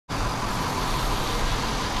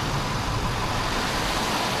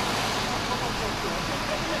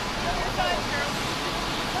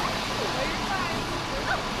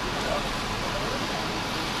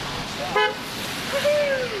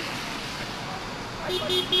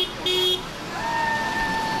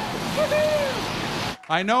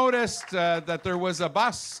I noticed that there was a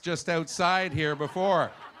bus just outside here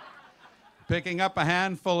before, picking up a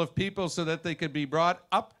handful of people so that they could be brought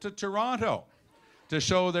up to Toronto to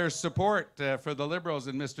show their support for the Liberals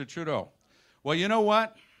and Mr. Trudeau. Well, you know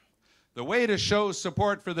what? The way to show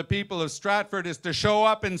support for the people of Stratford is to show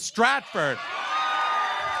up in Stratford.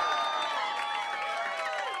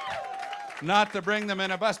 Not to bring them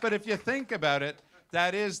in a bus. But if you think about it,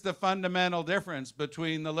 that is the fundamental difference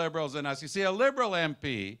between the Liberals and us. You see, a Liberal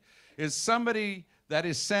MP is somebody that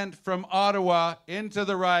is sent from Ottawa into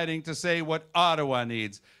the riding to say what Ottawa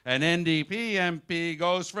needs. An NDP MP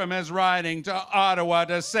goes from his riding to Ottawa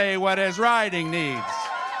to say what his riding needs.